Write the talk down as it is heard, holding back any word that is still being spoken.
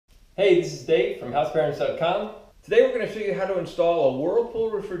Hey, this is Dave from houseparents.com. Today we're going to show you how to install a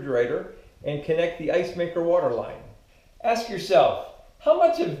Whirlpool refrigerator and connect the ice maker water line. Ask yourself, how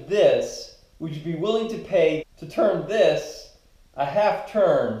much of this would you be willing to pay to turn this a half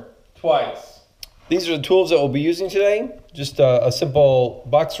turn twice? These are the tools that we'll be using today. Just a simple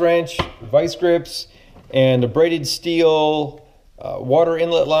box wrench, vice grips, and a braided steel water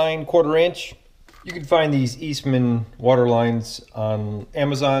inlet line, 1/4 inch. You can find these Eastman water lines on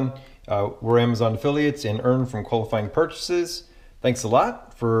Amazon. We're Amazon affiliates and earn from qualifying purchases. Thanks a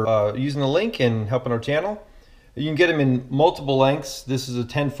lot for using the link and helping our channel. You can get them in multiple lengths. This is a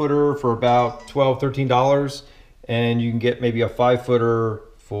 10-footer for about $12, $13, and you can get maybe a 5-footer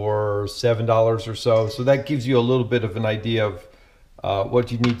for $7 or so. So that gives you a little bit of an idea of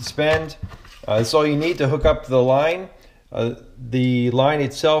what you need to spend. That's all you need to hook up the line. The line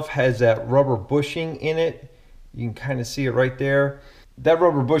itself has that rubber bushing in it. You can kind of see it right there. That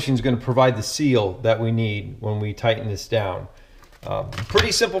rubber bushing is going to provide the seal that we need when we tighten this down.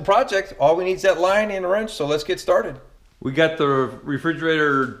 Pretty simple project. All we need is that line and a wrench, so let's get started. We got the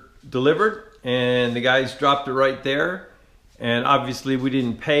refrigerator delivered and the guys dropped it right there. And obviously we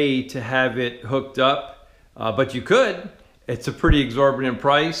didn't pay to have it hooked up, but you could. It's a pretty exorbitant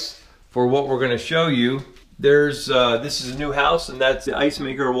price for what we're going to show you. This is a new house, and that's the ice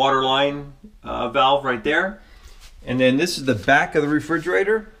maker water line valve right there. And then this is the back of the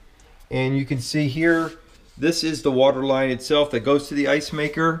refrigerator, and you can see here, this is the water line itself that goes to the ice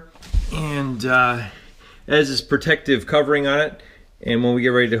maker, and it has this protective covering on it. And when we get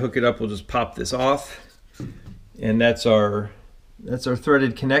ready to hook it up, we'll just pop this off, and that's our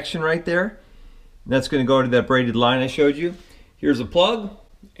threaded connection right there. And that's going to go to that braided line I showed you. Here's a plug,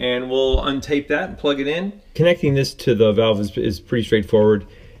 and we'll untape that and plug it in. Connecting this to the valve is pretty straightforward.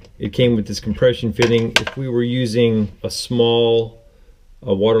 It came with this compression fitting. If we were using a small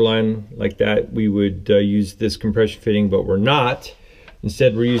water line like that, we would use this compression fitting, but we're not.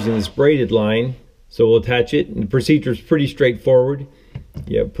 Instead, we're using this braided line. So we'll attach it, and the procedure is pretty straightforward.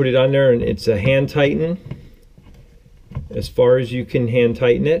 Yeah, put it on there, and it's a hand tighten. As far as you can hand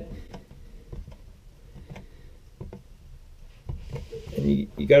tighten it. And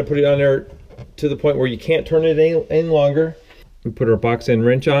you got to put it on there to the point where you can't turn it any longer. We put our box end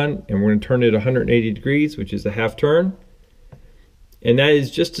wrench on, and we're going to turn it 180 degrees, which is a half turn. And that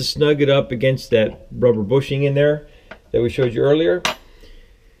is just to snug it up against that rubber bushing in there that we showed you earlier.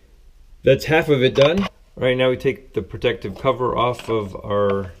 That's half of it done. All right, now we take the protective cover off of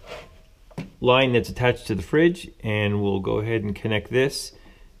our line that's attached to the fridge, and we'll go ahead and connect this.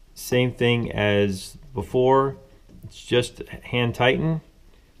 Same thing as before. It's just hand tighten.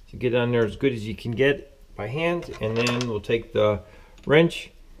 So get on there as good as you can get by hand, and then we'll take the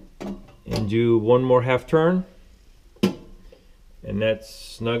wrench and do one more half turn, and that's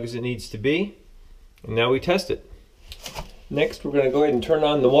snug as it needs to be. And now we test it. Next, we're going to go ahead and turn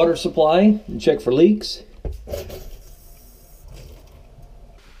on the water supply and check for leaks.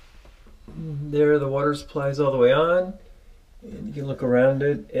 There, the water supply is all the way on, and you can look around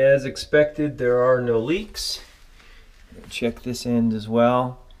it. As expected, there are no leaks. Check this end as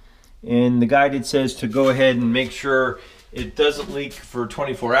well. And the guide, it says to go ahead and make sure it doesn't leak for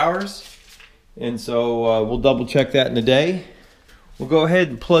 24 hours. And so we'll double check that in a day. We'll go ahead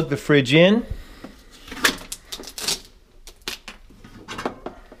and plug the fridge in.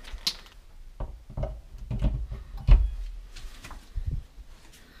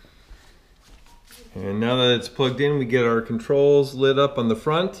 And now that it's plugged in, we get our controls lit up on the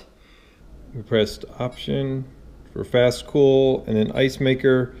front. We pressed option for fast cool, and then ice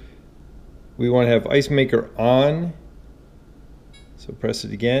maker. We want to have ice maker on. So press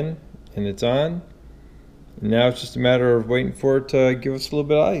it again, and it's on. And now it's just a matter of waiting for it to give us a little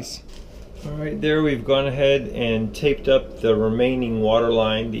bit of ice. All right, there we've gone ahead and taped up the remaining water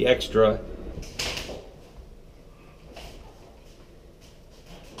line, the extra.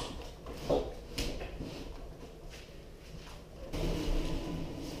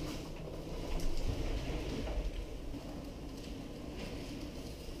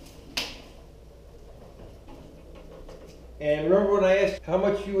 And remember when I asked how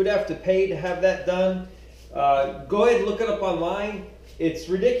much you would have to pay to have that done? Go ahead and look it up online. It's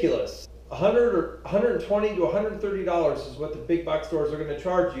ridiculous. $100 or $120 to $130 is what the big box stores are going to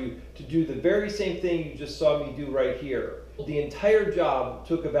charge you to do the very same thing you just saw me do right here. The entire job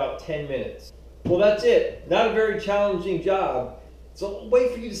took about 10 minutes. Well, that's it. Not a very challenging job. It's a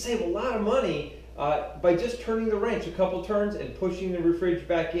way for you to save a lot of money by just turning the wrench a couple turns and pushing the refrigerator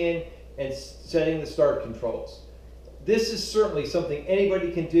back in and setting the start controls. This is certainly something anybody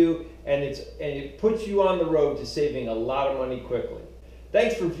can do, and it puts you on the road to saving a lot of money quickly.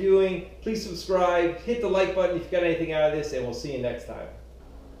 Thanks for viewing. Please subscribe, hit the like button if you got anything out of this, and we'll see you next time.